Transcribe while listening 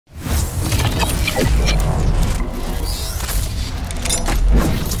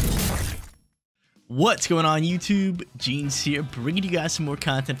What's going on YouTube? Jeans here, bringing you guys some more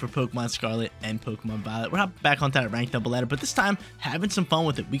content for Pokemon Scarlet and Pokemon Violet. We're not back on that ranked double ladder, but this time having some fun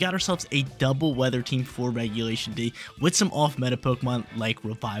with it. We got ourselves a double weather team for Regulation D with some off-meta Pokemon like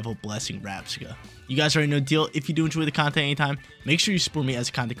Revival, Blessing, Rabsca. You guys already know the deal. If you do enjoy the content anytime, make sure you support me as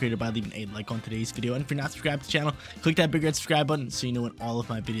a content creator by leaving a like on today's video. And if you're not subscribed to the channel, click that big red subscribe button so you know when all of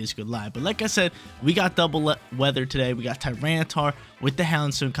my videos go live. But like I said, we got double weather today. We got Tyranitar with the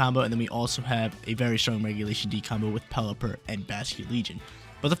Houndstone combo, and then we also have a very strong Regulation D combo with Pelipper and Basculegion.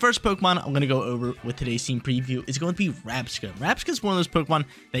 But the first Pokemon I'm going to go over with today's team preview is going to be Rabsca. Rabsca is one of those Pokemon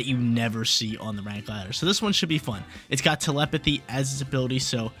that you never see on the rank ladder, so this one should be fun. It's got Telepathy as its ability,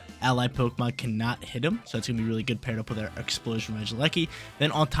 so allied Pokemon cannot hit him, so it's going to be really good paired up with our Explosion Regieleki.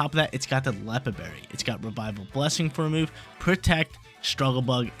 Then on top of that, it's got the Lepiberry. It's got Revival Blessing for a move, Protect, Struggle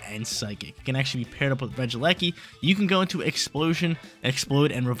Bug, and Psychic. It can actually be paired up with Regieleki. You can go into Explosion,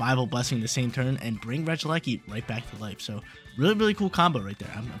 Explode, and Revival Blessing the same turn and bring Regieleki right back to life. So really cool combo right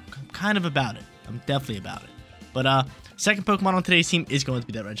there. I'm kind of about it. I'm definitely about it. But second Pokemon on today's team is going to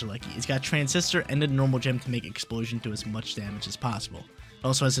be that Regieleki. It's got Transistor and a normal gem to make Explosion do as much damage as possible. It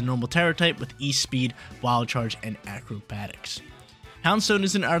also has a normal Terror type with E-Speed, Wild Charge, and Acrobatics. Houndstone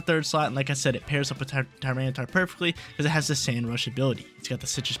is in our third slot, and like I said, it pairs up with Tyranitar perfectly because it has the Sand Rush ability. It's got the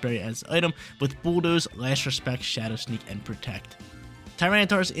Citrus Berry as an item with Bulldoze, Last Respect, Shadow Sneak, and Protect.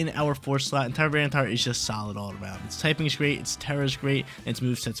 Tyranitar is in our fourth slot, and Tyranitar is just solid all around. Its typing is great, its Terra is great, and its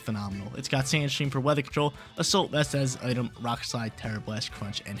moveset's phenomenal. It's got Sand Stream for weather control, Assault Vest as an item, Rock Slide, Terra Blast,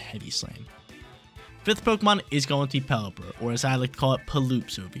 Crunch, and Heavy Slam. Fifth Pokemon is going to be Pelipper, or as I like to call it,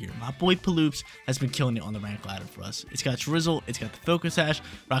 Paloops over here. My boy Paloops has been killing it on the rank ladder for us. It's got Drizzle, it's got the Focus Sash,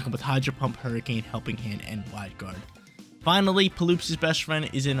 rocking with Hydro Pump, Hurricane, Helping Hand, and Wide Guard. Finally, Paloops' best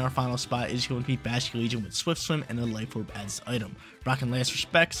friend is in our final spot. It is going to be Basculegion with Swift Swim and a Life Orb as its item. Rocking Last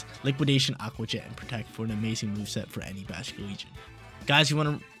Respects, Liquidation, Aqua Jet, and Protect for an amazing moveset for any Basculegion. Guys, you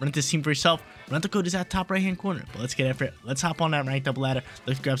want to rent this team for yourself? Rental code is at the top right hand corner. But let's get after it. Let's hop on that ranked double ladder.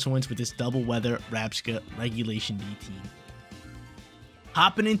 Let's grab some wins with this double weather Rabsca Regulation D team.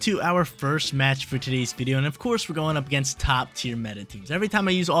 Hopping into our first match for today's video, and of course we're going up against top tier meta teams. Every time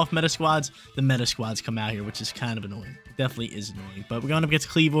I use off meta squads, the meta squads come out here, which is kind of annoying. It definitely is annoying. But we're going up against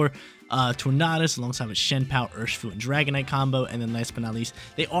Kleavor, Tornadus, alongside with Shenpao, Urshifu, and Dragonite combo, and then last but not least,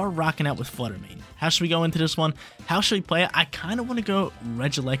 they are rocking out with Fluttermane. How should we go into this one? How should we play it? I kind of want to go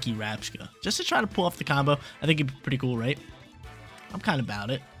Regieleki Rabsca, just to try to pull off the combo. I think it'd be pretty cool, right? I'm kind of about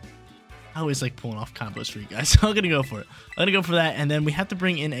it. I always like pulling off combos for you guys, so I'm going to go for it. I'm going to go for that, and then we have to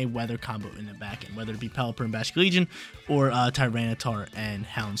bring in a weather combo in the back end, whether it be Pelipper and Basculegion or Tyranitar and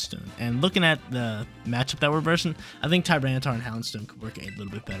Houndstone. And looking at the matchup that we're versing, I think Tyranitar and Houndstone could work a little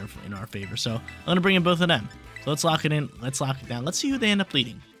bit better in our favor. So I'm going to bring in both of them. So let's lock it in. Let's lock it down. Let's see who they end up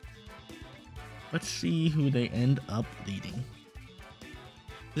leading. Let's see who they end up leading.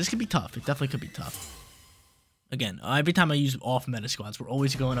 This could be tough. It definitely could be tough. Again, every time I use off-meta squads, we're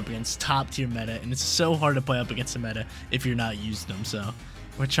always going up against top-tier meta, and it's so hard to play up against the meta if you're not using them. So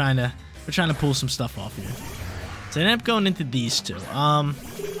we're trying to pull some stuff off here. So I end up going into these two.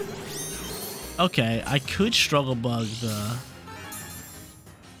 Okay, I could Struggle Bug the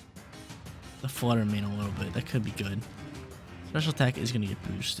Fluttermane a little bit. That could be good. Special attack is gonna get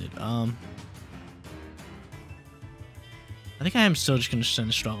boosted. I think I am still just gonna send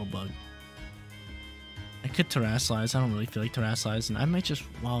a Struggle Bug. I could Terrasilize. I don't really feel like Terrasilize, and I might just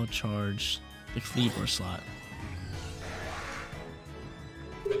Wild Charge the Kleavor slot.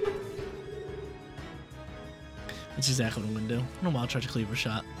 That's exactly what I'm going to do. I'm going to Wild Charge a Kleavor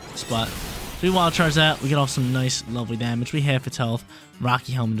spot. So we Wild Charge that. We get off some nice, lovely damage. We half its health.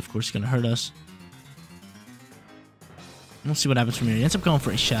 Rocky Helmet, of course, is going to hurt us. We'll see what happens from here. He ends up going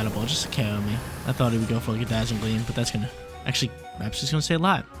for a Shadow Ball just to KO me. I thought he would go for like a Dazzling Gleam, but that's going to... Actually, Rabsca's going to stay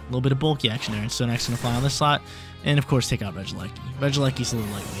alive. A little bit of bulky action there. Stone's going to fly on this slot. And, of course, take out Regieleki. Regieleki's a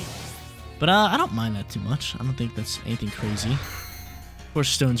little lightweight. But I don't mind that too much. I don't think that's anything crazy. Of course,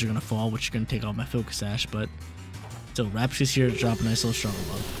 stones are going to fall, which are going to take off my Focus Sash. But still, Rabsca's here to drop a nice little Struggle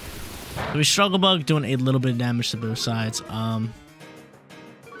Bug. So we Struggle Bug, doing a little bit of damage to both sides. Do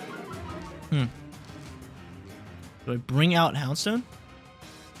I bring out Houndstone?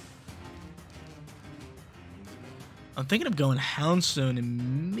 I'm thinking of going Houndstone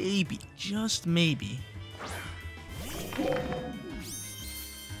and maybe, just maybe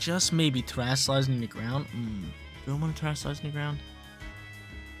Terrassilizing the ground. Do I want to Terrasilize the ground?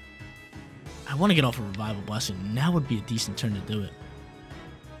 I want to get off a Revival Blessing. Now would be a decent turn to do it.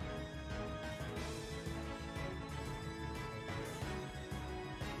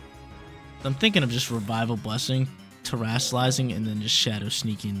 I'm thinking of just Revival Blessing, Terrassilizing, and then just Shadow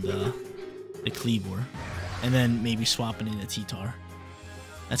Sneaking the the Kleavor, and then maybe swapping in a T-Tar.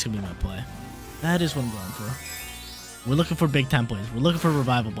 That's going to be my play. That is what I'm going for. We're looking for big time plays. We're looking for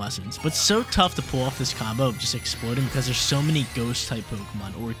Revival Blessings. But it's so tough to pull off this combo of just exploding because there's so many Ghost-type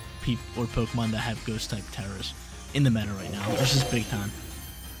Pokemon or Pokemon that have Ghost-type Terrors in the meta right now. This is big time.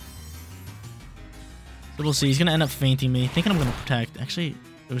 So we'll see. He's going to end up fainting me, thinking I'm going to protect. Actually,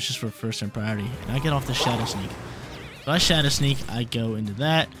 it was just for first turn priority. And I get off the Shadow Sneak. So I Shadow Sneak. I go into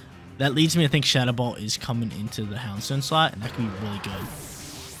that. That leads me to think Shadow Ball is coming into the Houndstone slot, and that can be really good.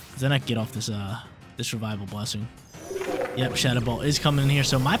 Because then I can get off this this Revival Blessing. Yep, Shadow Ball is coming in here,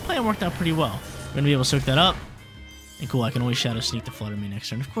 so my plan worked out pretty well. We're going to be able to soak that up. And cool, I can always Shadow Sneak to Flutter Me next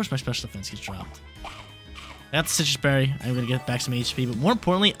turn. Of course, my special defense gets dropped. I got the Citrus Berry. I'm going to get back some HP, but more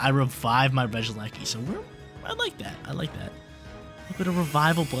importantly, I revive my Regieleki. So I like that. I like that. A bit of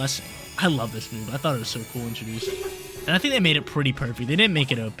Revival Blessing. I love this move. I thought it was so cool introduced. And I think they made it pretty perfect. They didn't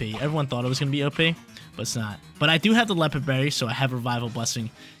make it OP. Everyone thought it was going to be OP, but it's not. But I do have the Leopard Berry, so I have Revival Blessing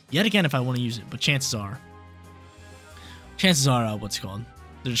yet again if I want to use it. But chances are, what's it called?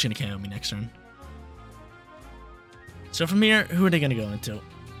 They're just going to KO me next turn. So from here, who are they going to go into?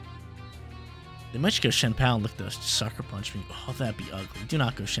 They might just go Shenpao and look to Sucker Punch me. Oh, that'd be ugly. Do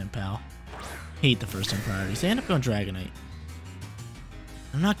not go Shenpao. Hate the first turn priorities. They end up going Dragonite.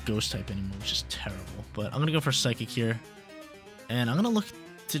 I'm not Ghost type anymore, which is terrible. But I'm going to go for Psychic here. And I'm going to look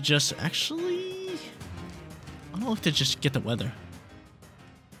to just actually... I'm going to look to just get the weather.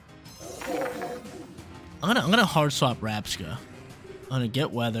 I'm gonna hard swap Rabsca. I'm going to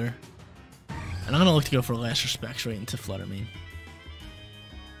get weather. And I'm going to look to go for Last Respects right into Flutter Me.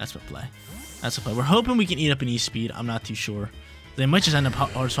 That's my play. That's the play. We're hoping we can eat up an E-Speed. I'm not too sure. They might just end up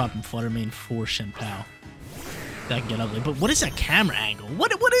hard swapping Flutter Me for Shenpao. That can get ugly. But what is that camera angle?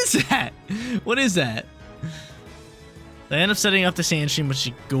 What is that? What is that? They end up setting up the Sandstream, which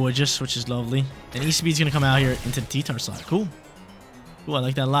is gorgeous, which is lovely. And E-Speed's going to come out here into the T-Tar slot. Cool. Cool, I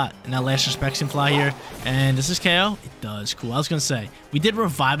like that a lot. And now Last Respects can fly here. And does this KO? It does. Cool. I was going to say, we did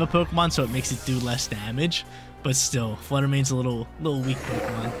revive a Pokemon, so it makes it do less damage. But still, Flutter Me's a little weak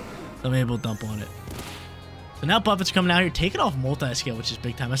Pokemon. So I'm able to dump on it. So now Buffett's coming out here, taking off Multi-Scale, which is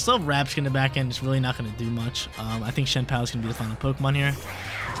big time. I still have Rabsca in the back end. It's really not going to do much. I think Shenpao is going to be the final Pokemon here.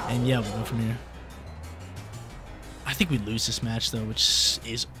 And yeah, we'll go from here. I think we lose this match, though, which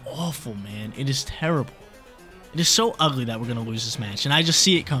is awful, man. It is terrible. It is so ugly that we're going to lose this match. And I just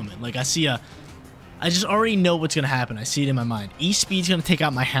see it coming. Like, I just already know what's going to happen. I see it in my mind. E-Speed's going to take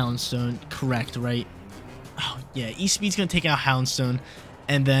out my Houndstone. Correct, right? Oh, yeah. E-Speed's going to take out Houndstone.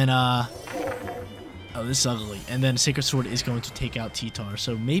 And then, oh, this is ugly. And then Sacred Sword is going to take out T-Tar.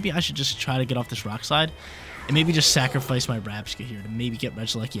 So maybe I should just try to get off this Rock Slide. And maybe just sacrifice my Rabsca here to maybe get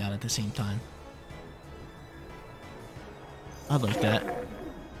Regieleki out at the same time. I'd like that.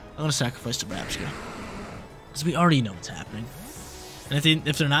 I'm going to sacrifice the Rabsca. Because we already know what's happening. And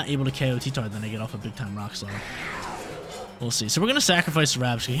if they're not able to KO T-Tar, then I get off a big-time Rock Slide. We'll see. So we're going to sacrifice the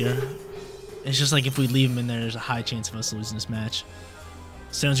Rabsca here. It's just like if we leave him in there, there's a high chance of us losing this match.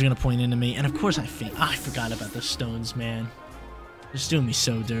 Stones are going to point into me. And of course I faint. I forgot about the stones, man. They're just doing me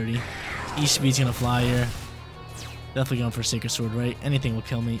so dirty. E-Speed's going to fly here. Definitely going for Sacred Sword, right? Anything will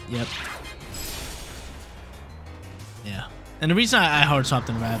kill me. Yep. Yeah. And the reason I hard swapped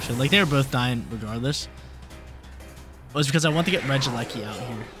in Rabsca, like they were both dying regardless, was because I want to get Regieleki out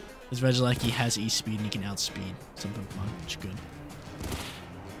here. Because Regieleki has E-Speed and he can outspeed some Pokemon, which is good.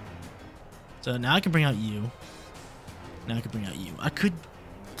 So now I can bring out you. Now I can bring out you. I could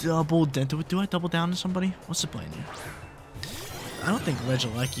double down. Do I double down to somebody? What's the plan here? I don't think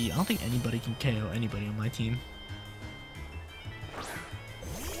Regieleki, I don't think anybody can KO anybody on my team.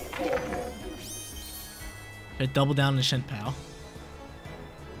 Okay, double down to Shenpao.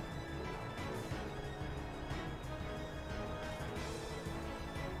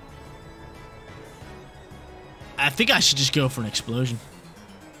 I think I should just go for an explosion.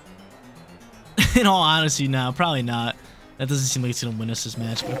 In all honesty, no, probably not. That doesn't seem like it's going to win us this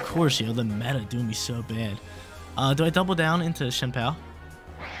match. But of course, yo, the meta doing me so bad. Do I double down into Shenpao?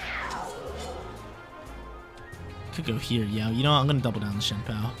 Could go here, yeah. You know what? I'm going to double down to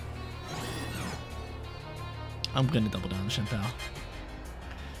Shenpao. I'm going to double down to Shenpao.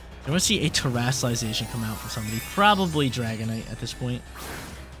 I want to see a Terrestrialization come out from somebody. Probably Dragonite at this point.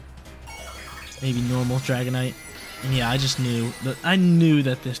 Maybe normal Dragonite. And yeah, I just knew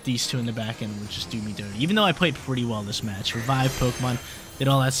that these two in the back end would just do me dirty. Even though I played pretty well this match. Revive Pokemon, did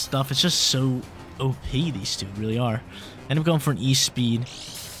all that stuff. It's just so OP, these two really are. End up going for an E-Speed.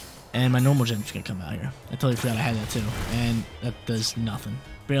 And my normal gem's going to come out here. I totally forgot I had that too. And that does nothing.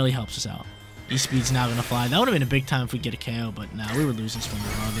 Barely helps us out. E-Speed's now going to fly. That would have been a big time if we get a KO, but nah, we were losing this one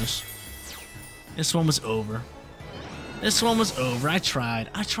regardless. This one was over. This one was over. I tried.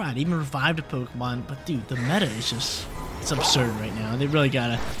 Even revived a Pokemon, but dude, the meta is just, it's absurd right now. They really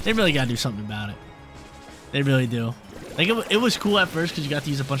gotta do something about it. They really do. Like, it was cool at first because you got to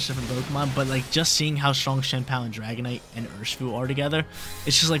use a bunch of different Pokemon, but like just seeing how strong Shenpao and Dragonite and Urshifu are together,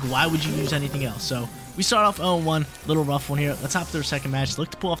 it's just like, why would you use anything else? So we start off 0-1, little rough one here. Let's hop to our second match,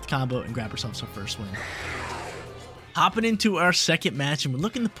 look to pull off the combo and grab ourselves our first win. Hopping into our second match, and we're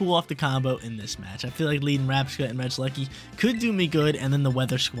looking to pull off the combo in this match. I feel like leading Rabsca and Regieleki could do me good, and then the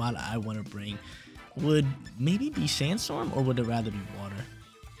weather squad I want to bring would maybe be Sandstorm, or would it rather be Water?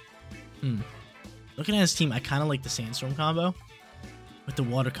 Looking at his team, I kind of like the Sandstorm combo, but the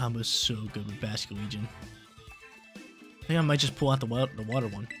Water combo is so good with Basculegion. I think I might just pull out the Water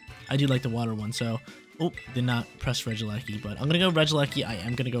one. I do like the Water one, so... Oh, did not press Regieleki, but I'm going to go Regieleki. I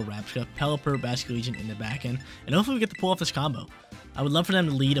am going to go Rabsca, Pelipper, Basculegion in the back end, and hopefully we get to pull off this combo. I would love for them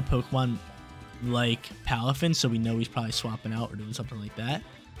to lead a Pokemon like Palafin, so we know he's probably swapping out or doing something like that.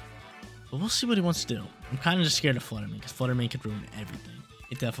 But we'll see what he wants to do. I'm kind of just scared of Fluttermane, because Fluttermane could ruin everything.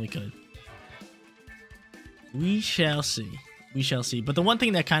 It definitely could. We shall see. We shall see. But the one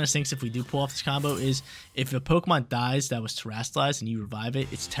thing that kind of stinks if we do pull off this combo is if a Pokemon dies that was terrestrialized and you revive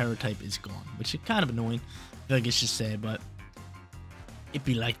it, its Terra type is gone, which is kind of annoying. I feel like it's just sad, but it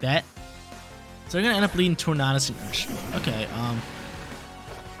be like that. So they're going to end up leading Tornadus and Urshifu. Okay,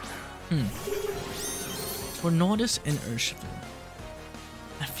 Tornadus and Urshifu.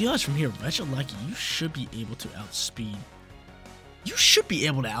 I feel like from here, Regieleki, you should be able to outspeed. You should be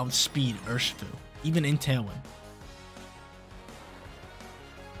able to outspeed Urshifu, even in Tailwind.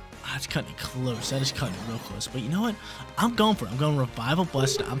 It's cutting it close. That is cutting it real close. But you know what? I'm going for it. I'm going Revival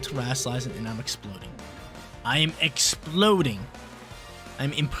Blast. I'm terrestrializing, and I'm exploding. I am exploding.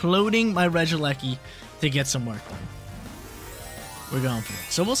 I'm imploding my Regieleki to get some work done. We're going for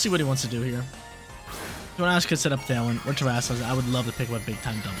it. So we'll see what he wants to do here. Tornadus could set up Tailwind. We're terrestrializing. I would love to pick up a big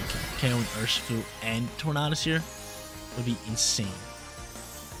time double kill. KO and Urshifu and Tornadus here would be insane.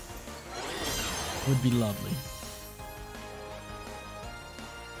 Would be lovely.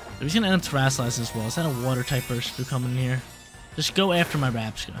 He's going to end up terrestrializing as well. Is that a water type Urshifu coming in here? Just go after my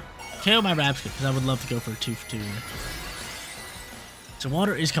Rabsca. KO my Rabsca, because I would love to go for a 2-for-2 here. So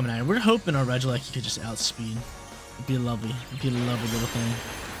water is coming out. We're hoping our Regieleki could just outspeed. It'd be lovely. It'd be a lovely little thing.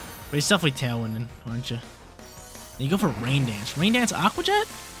 But he's definitely Tailwinding, aren't you? And you go for Rain Dance. Rain Dance Aqua Jet?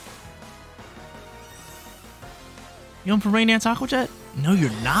 You going for Rain Dance Aqua Jet? No, you're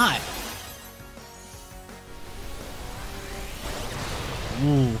not.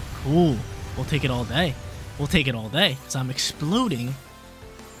 Ooh, cool. We'll take it all day. We'll take it all day. Because I'm exploding.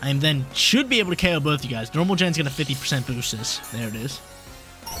 I am then should be able to KO both you guys. Normal Gen's going to 50% boost this. There it is.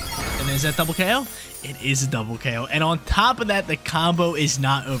 And is that double KO? It is a double KO. And on top of that, the combo is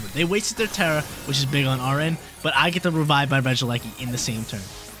not over. They wasted their Terra, which is big on our end. But I get to revive my Regieleki in the same turn.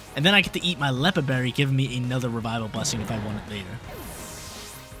 And then I get to eat my Lepid Berry, giving me another revival blessing if I want it later.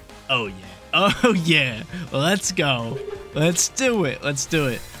 Oh, yeah. Oh, yeah. Let's go. Let's do it. Let's do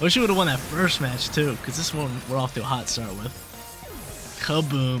it. I wish we would have won that first match, too, because this one we're off to a hot start with.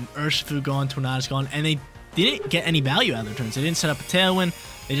 Kaboom. Urshifu gone, Tornadus gone, and they didn't get any value out of their turns. They didn't set up a Tailwind.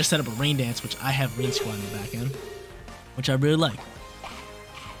 They just set up a Rain Dance, which I have Rain Squad in the back end, which I really like.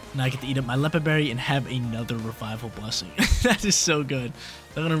 Now I get to eat up my Lepid Berry and have another Revival Blessing. That is so good.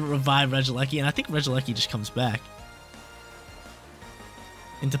 They're going to revive Regieleki, and I think Regieleki just comes back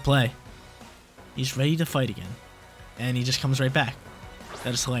into play. He's ready to fight again. And he just comes right back.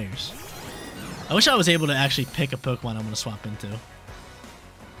 That is hilarious. I wish I was able to actually pick a Pokemon I'm going to swap into.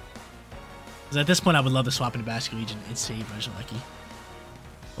 Because at this point, I would love to swap into Basculegion and save Regieleki.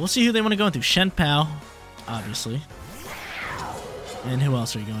 We'll see who they want to go into. Shenpao, obviously. And who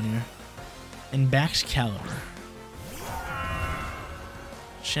else are you going here? And Baxcalibur.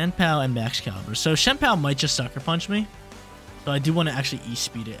 Shenpao and Baxcalibur. So Shenpao might just Sucker Punch me. So I do want to actually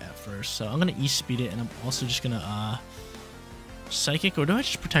E-Speed it at first. So I'm going to E-Speed it, and I'm also just going to Psychic, or do I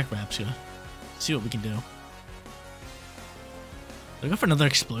just protect Rabsca? See what we can do. Do I go for another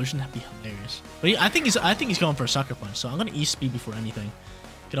explosion? That'd be hilarious. But yeah, I think he's going for a Sucker Punch, so I'm going to E-Speed before anything.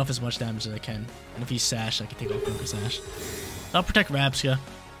 Get off as much damage as I can. And if he's Sash, I can take off Focus Sash. I'll protect Rabsca.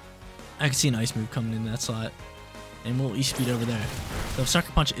 I can see an Ice move coming in that slot. And we'll E-Speed over there. So if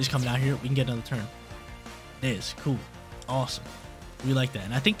Sucker Punch is coming out here, we can get another turn. It is. Cool. Awesome. We like that.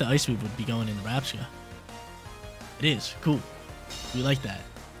 And I think the Ice move would be going into Rabsca. It is. Cool. We like that.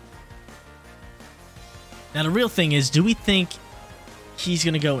 Now the real thing is, do we think he's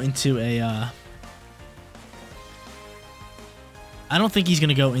going to go into a... I don't think he's going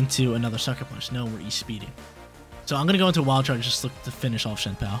to go into another Sucker Punch. No, we're E-Speeding. So I'm going to go into a Wild Charge just look to finish off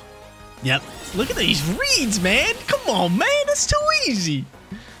Shenpao. Yep. Look at these reads, man. Come on, man. That's too easy.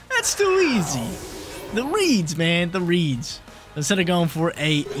 That's too easy. The reads, man. The reads. Instead of going for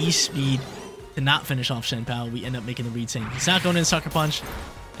a E-speed to not finish off Shen Pao, we end up making the read saying he's not going in Sucker Punch,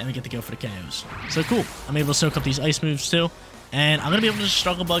 and we get to go for the KOs. So cool. I'm able to soak up these ice moves too, and I'm going to be able to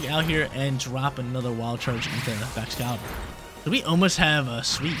Struggle Bug out here and drop another Wild Charge into Excalibur. So we almost have a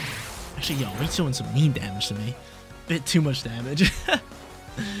sweep. Actually, yo, he's doing some mean damage to me. Bit too much damage.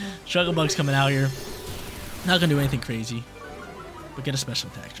 Struggle Bug's coming out here. Not going to do anything crazy, but get a special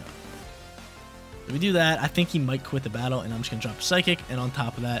attack drop. If we do that, I think he might quit the battle, and I'm just going to drop a Psychic, and on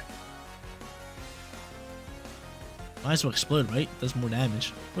top of that, might as well explode, right? Does more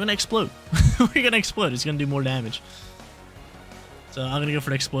damage. We're going to explode. We're going to explode. It's going to do more damage. So I'm going to go for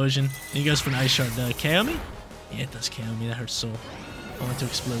the explosion. And he goes for an Ice Shard to KO me. Yeah, it does KO me. That hurts so. I want to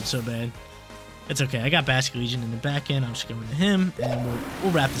explode so bad. It's okay. I got Basket Legion in the back end. I'm just going to him, and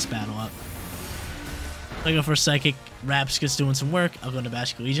we'll wrap this battle up. I go for a Psychic. Rabsca's doing some work. I'll go into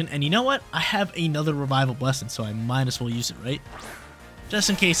Basket Legion. And you know what? I have another Revival Blessing, so I might as well use it, right? Just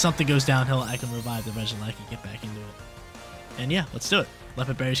in case something goes downhill, I can revive the Regieleki and get back into it. And yeah, let's do it.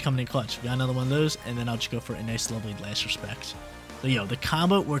 Leopard Berry's coming in clutch. We got another one of those, and then I'll just go for a nice, lovely Last Respect. So yo, the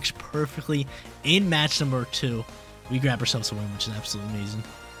combo works perfectly in match number 2. We grab ourselves a win, which is absolutely amazing.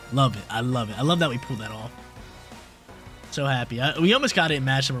 Love it. I love it. I love that we pulled that off. So happy. We almost got it in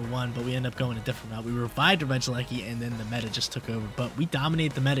match number 1, but we ended up going a different route. We revived the Regieleki, and then the meta just took over. But we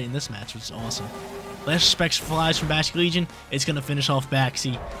dominated the meta in this match, which is awesome. Last Respect flies from Basket Legion. It's going to finish off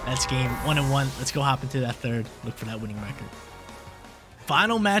Baxi. That's game 1-1. Let's go hop into that third. Look for that winning record.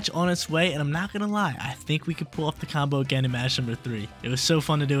 Final match on its way, and I'm not going to lie. I think we could pull off the combo again in match number 3. It was so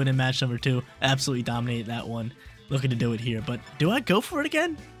fun to do it in match number 2. Absolutely dominated that one. Looking to do it here, but do I go for it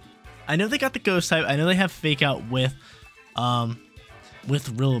again? I know they got the Ghost type. I know they have Fake Out with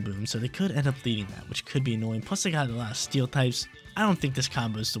Rillaboom, so they could end up leading that, which could be annoying. Plus, they got a lot of Steel types. I don't think this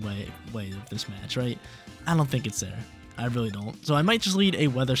combo is the way of this match, right? I don't think it's there. I really don't. So I might just lead a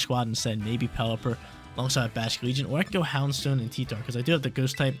Weather Squad instead, maybe Pelipper alongside Basket Legion, or I can go Houndstone and T-Tar, because I do have the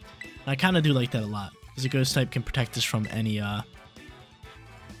Ghost type. And I kind of do like that a lot, because the Ghost type can protect us from any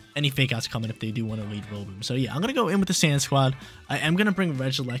Fake Outs coming if they do want to lead Rillaboom. So yeah, I'm going to go in with the Sand Squad. I am going to bring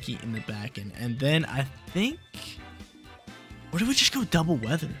Regieleki in the back end, and then I think... Or do we just go double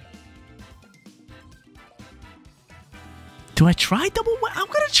weather? Do I try double weather? I'm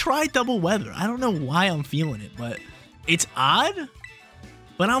going to try double weather. I don't know why I'm feeling it, but it's odd.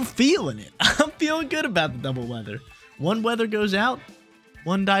 But I'm feeling it. I'm feeling good about the double weather. One weather goes out.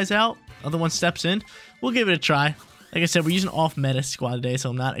 One dies out. Other one steps in. We'll give it a try. Like I said, we're using off-meta squad today, so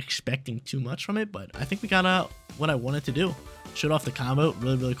I'm not expecting too much from it. But I think we got what I wanted to do. Showed off the combo.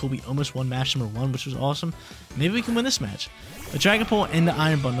 Really, really cool. We almost won match number 1, which was awesome. Maybe we can win this match. The Dragon Pole and the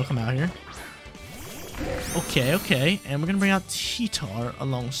Iron Bundle come out here. Okay, okay. And we're going to bring out T-Tar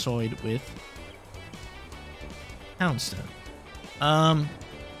alongside with Houndstone.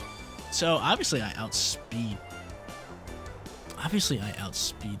 So, obviously, I outspeed.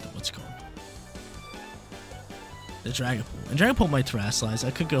 What's called? The Dragon Pole. And Dragon Pole might Terrasilize.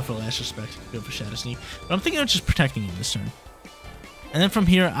 I could go for Last Respect. I could go for Shadow Sneak. But I'm thinking of just protecting him this turn. And then from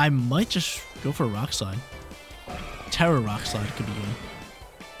here, I might just go for a Rock Slide. Terra Rock Slide could be good.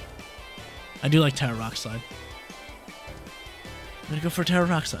 I do like Terra Rock Slide. I'm gonna go for Terra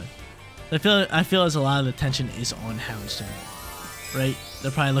Rock Slide. I feel as a lot of the tension is on Houndstone, right?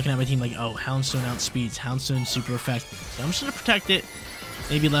 They're probably looking at my team like, oh, Houndstone outspeeds, Houndstone super effective. So I'm just gonna protect it.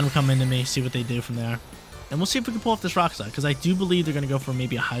 Maybe let them come into me, see what they do from there, and we'll see if we can pull off this Rock Slide, because I do believe they're gonna go for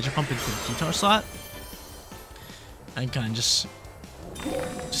maybe a Hydro Pump into the T-Tar slot. I can kind of just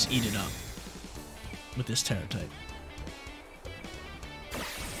eat it up with this Terra type.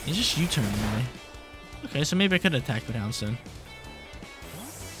 You just U-turn anyway. Okay, so maybe I could attack with Houndstone.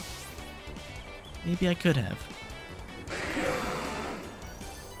 Maybe I could have.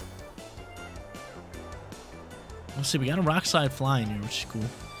 Let's see, we got a Rock Slide flying here, which is cool.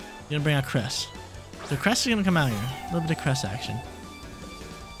 We're gonna bring out Crest. So Crest is gonna come out here. A little bit of Crest action.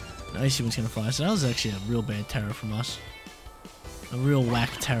 The Icy One's gonna fly. So that was actually a real bad Terra from us. A real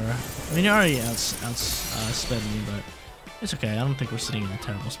whack Terra. I mean, you already outsped me, but it's okay. I don't think we're sitting in a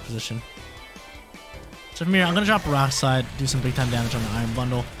terrible position. So from here, I'm gonna drop a Rock Slide, do some big time damage on the Iron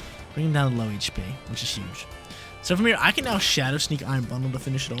Bundle, bring him down to low HP, which is huge. So from here, I can now Shadow Sneak Iron Bundle to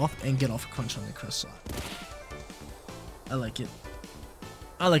finish it off and get off a Crunch on the Crest slot. I like it.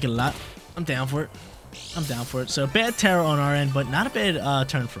 I like it a lot. I'm down for it. I'm down for it. So bad Terra on our end, but not a bad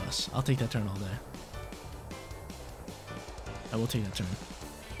turn for us. I'll take that turn all day. I will take that turn.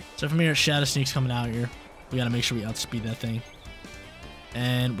 So from here, Shadow Sneak's coming out here. We gotta make sure we outspeed that thing.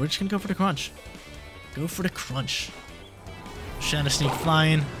 And we're just going to go for the crunch. Go for the crunch. Shadow Sneak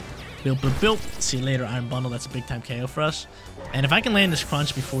flying. Build, build, build. See you later, Iron Bundle. That's a big time KO for us. And if I can land this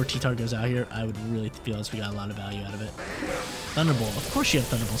crunch before T-Tar goes out here, I would really feel as we got a lot of value out of it. Thunderbolt. Of course you have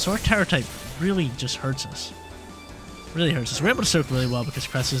Thunderbolt. So our Terror type really just hurts us. Really hurts us. We're able to soak really well because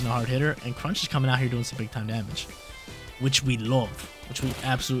Crest isn't a hard hitter. And Crunch is coming out here doing some big time damage. Which we love. Which we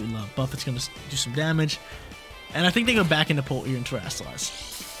absolutely love. Buffett's going to do some damage. And I think they go back into Polt here and Terrasilize.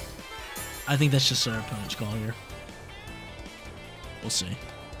 I think that's just our opponent's call here. We'll see.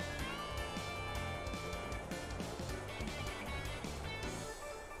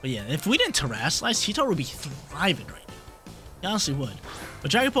 But yeah, if we didn't Terrasilize, T-Tar would be thriving right now. He honestly would.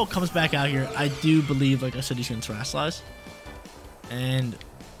 But Dragapult comes back out here. I do believe, like I said, he's going to Terrasilize. And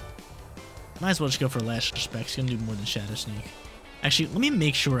might as well just go for Last Respect. He's going to do more than Shadow Sneak. Actually, let me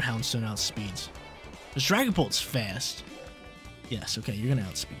make sure Houndstone outspeeds. Because Dragapult's fast. Yes, okay, you're going to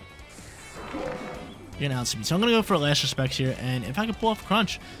outspeed. You're going to outspeed. So I'm going to go for a Last Respect here. And if I can pull off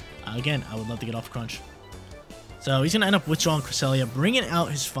Crunch, again, I would love to get off Crunch. So he's going to end up withdrawing Cresselia, bringing out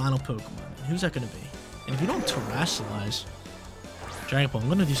his final Pokemon. And who's that going to be? And if we don't Terrasilize Dragapult, I'm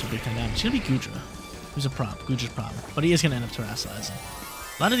going to do some big time damage. It's going to be Goodra, who's a prop. Goodra's a prop. But he is going to end up Terrasilizing.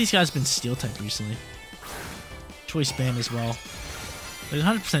 A lot of these guys have been Steel type recently. Choice Band as well. There's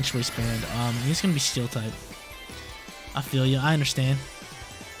 100% Choice Band. He's going to be Steel type. I feel you. I understand.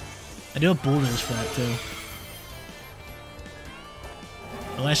 I do have Boulders for that too.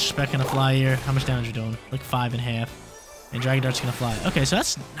 The Last Respect gonna fly here. How much damage are you doing? Like 5.5. And Dragon Dart's gonna fly. Okay, so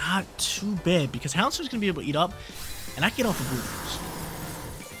that's not too bad because Houndstone's gonna be able to eat up, and I can get off the Boulders.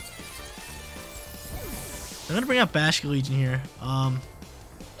 I'm gonna bring out Basket Legion here. We'll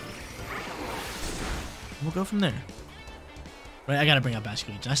go from there. Right, I gotta bring out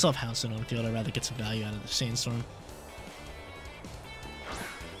Basket Legion. I still have Houndstone on the field. I'd rather get some value out of the Sandstorm.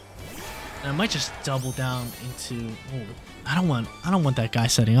 And I might just double down into. Oh, I don't want that guy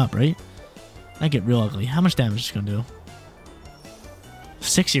setting up, right? I get real ugly. How much damage is it gonna do?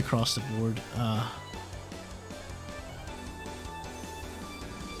 60 across the board.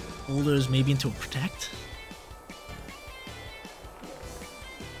 Boulders maybe into a Protect.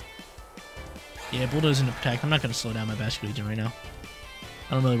 Yeah, Boulders into Protect. I'm not gonna slow down my Basket Legion right now.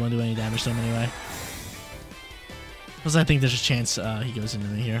 I don't really want to do any damage to him anyway. Because I think there's a chance he goes into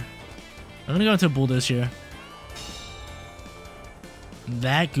me here. I'm gonna go into a Bulldoze here.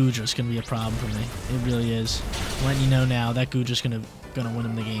 That Goodra's gonna be a problem for me. It really is. I'm letting you know now, that Goodra's gonna win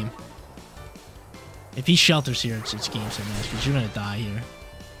him the game. If he shelters here, it's game set match because you're gonna die here.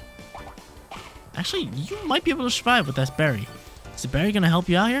 Actually, you might be able to survive with that Berry. Is the Berry gonna help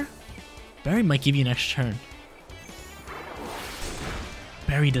you out here? Berry might give you an extra turn.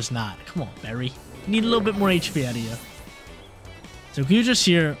 Berry does not. Come on, Berry. You need a little bit more HP out of you. So Goodra's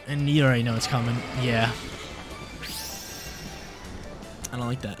here, and you already know it's coming. Yeah. I don't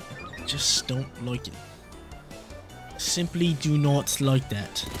like that. Just don't like it. Simply do not like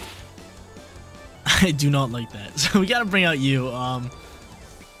that. I do not like that. So we gotta bring out you. Oh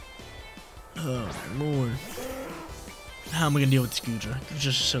my lord. How am I gonna deal with this Goodra? Goodra's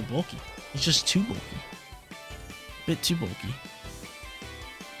just so bulky. He's just too bulky. A bit too bulky.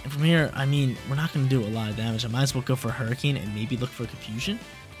 And from here, I mean, we're not going to do a lot of damage. I might as well go for Hurricane and maybe look for Confusion.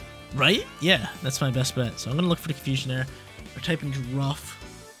 Right? Yeah, that's my best bet. So I'm going to look for the Confusion there. Our typing's rough.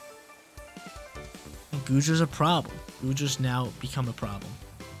 And Goodra's a problem. Goodra's now become a problem.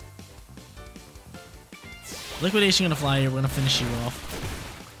 Liquidation going to fly here. We're going to finish you off.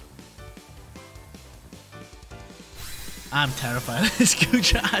 I'm terrified of this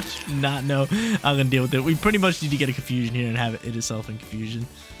Goodra. I do not know how I'm going to deal with it. We pretty much need to get a Confusion here and have it itself in Confusion.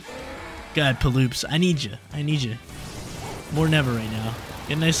 God, Paloops. I need you. I need you. More than ever right now.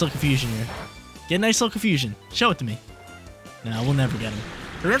 Get a nice little Confusion here. Get a nice little Confusion. Show it to me. No, we'll never get him.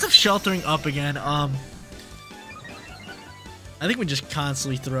 He ends up sheltering up again. I think we just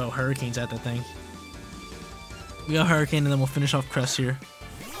constantly throw Hurricanes at that thing. We got Hurricane and then we'll finish off Crest here.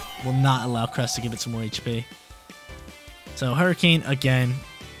 We'll not allow Crest to give it some more HP. So Hurricane again,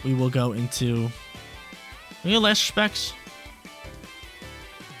 we will go into. We go Last Respects.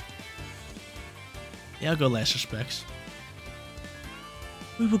 Yeah, I'll go Last Respects.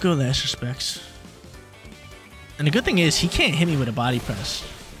 We will go Last Respects. And the good thing is he can't hit me with a Body Press.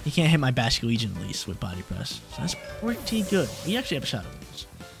 He can't hit my Basket Legion at least with Body Press. So that's pretty good. We actually have a shot at this.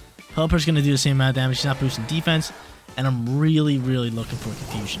 Helper's gonna do the same amount of damage. He's not boosting defense, and I'm really looking for a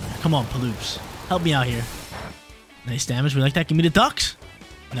Confusion here. Come on, Paloops, help me out here. Nice damage. We like that. Give me the Ducks.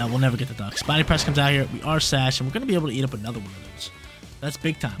 No, we'll never get the Ducks. Body Press comes out here. We are Sash, and we're going to be able to eat up another one of those. That's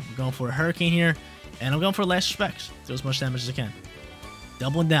big time. We're going for a Hurricane here, and I'm going for Last Respects. Do as much damage as I can.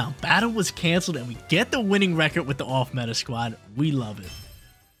 Doubling down. Battle was canceled, and we get the winning record with the off-meta squad. We love it.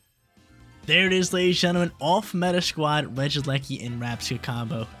 There it is, ladies and gentlemen. Off-meta squad, Regieleki and Rabsca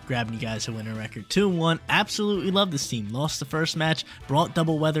combo. Grabbing you guys a winning record. 2-1. Absolutely love this team. Lost the first match, brought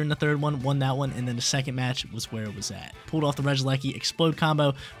double weather in the third one, won that one, and then the second match was where it was at. Pulled off the Regieleki explode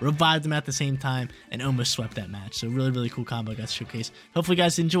combo, revived them at the same time, and almost swept that match. So really, really cool combo I got to showcase. Hopefully you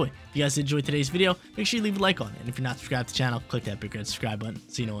guys enjoy. If you guys enjoyed today's video, make sure you leave a like on it. And if you're not subscribed to the channel, click that big red subscribe button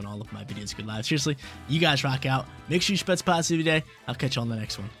so you know when all of my videos go live. Seriously, you guys rock out. Make sure you spread positivity today. I'll catch you on the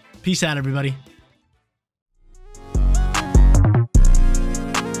next one. Peace out, everybody.